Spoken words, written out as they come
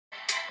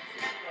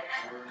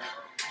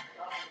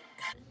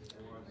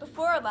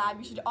Before a lab,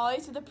 you should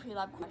always do the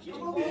pre-lab questions.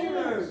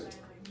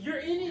 You're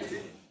in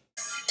it.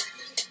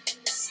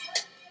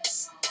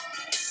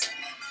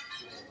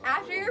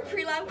 After your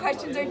pre-lab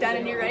questions are done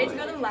and you're ready to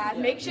go to the lab,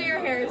 make sure your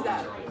hair is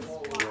up.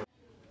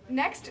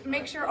 Next,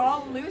 make sure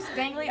all loose,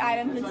 dangly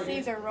items and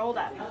sleeves are rolled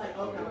up.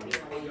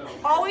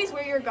 Always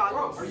wear your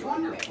goggles. Are you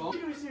on your phone?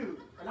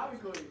 Or not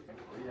recording?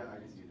 Yeah, I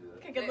guess you do that.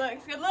 Okay, good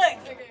looks, good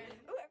looks.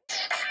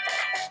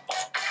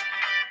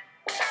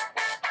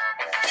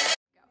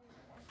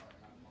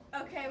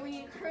 Okay, we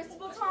need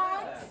crucible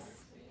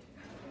tongs,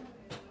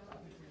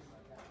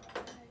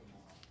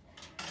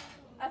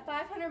 a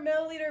 500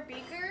 milliliter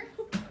beaker,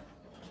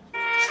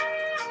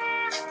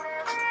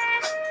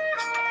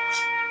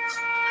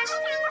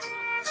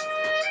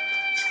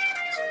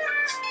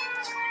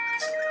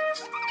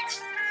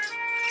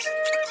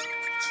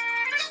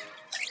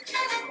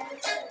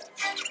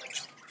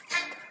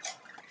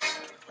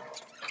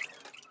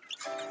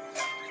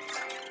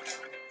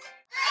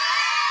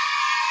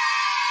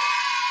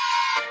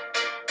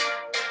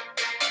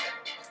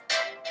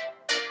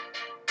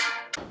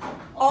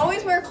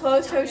 always wear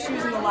closed-toe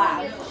shoes in the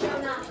lab.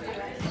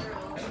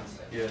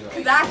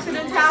 Because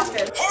accidents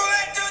happen.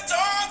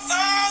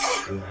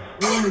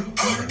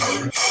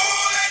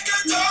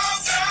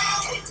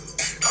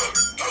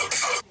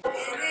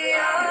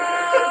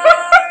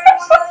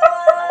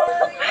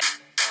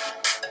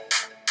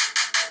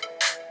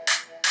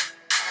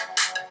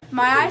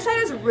 My eyesight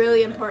is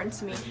really important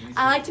to me.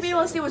 I like to be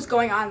able to see what's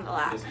going on in the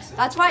lab.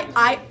 That's why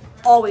I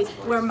always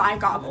wear my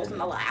goggles in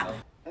the lab.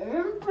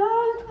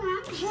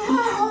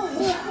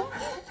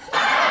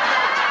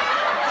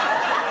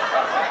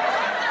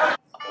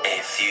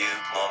 A few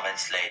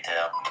moments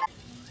later.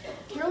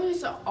 Carol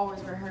used to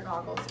always wear her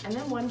goggles, and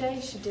then one day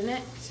she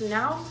didn't, so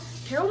now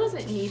Carol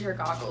doesn't need her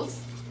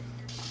goggles.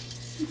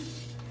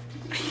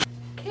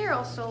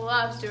 Carol still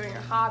loves doing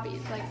her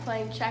hobbies, like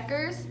playing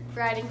checkers,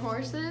 riding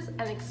horses,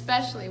 and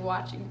especially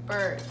watching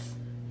birds.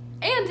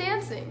 And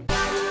dancing.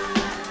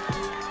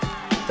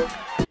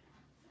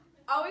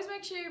 Always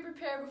make sure you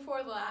prepare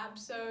before the lab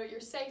so you're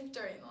safe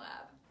during the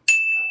lab.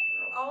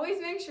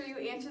 Always make sure you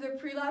answer the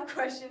pre-lab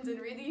questions and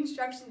read the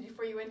instructions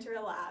before you enter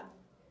a lab.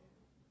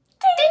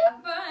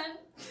 Have fun!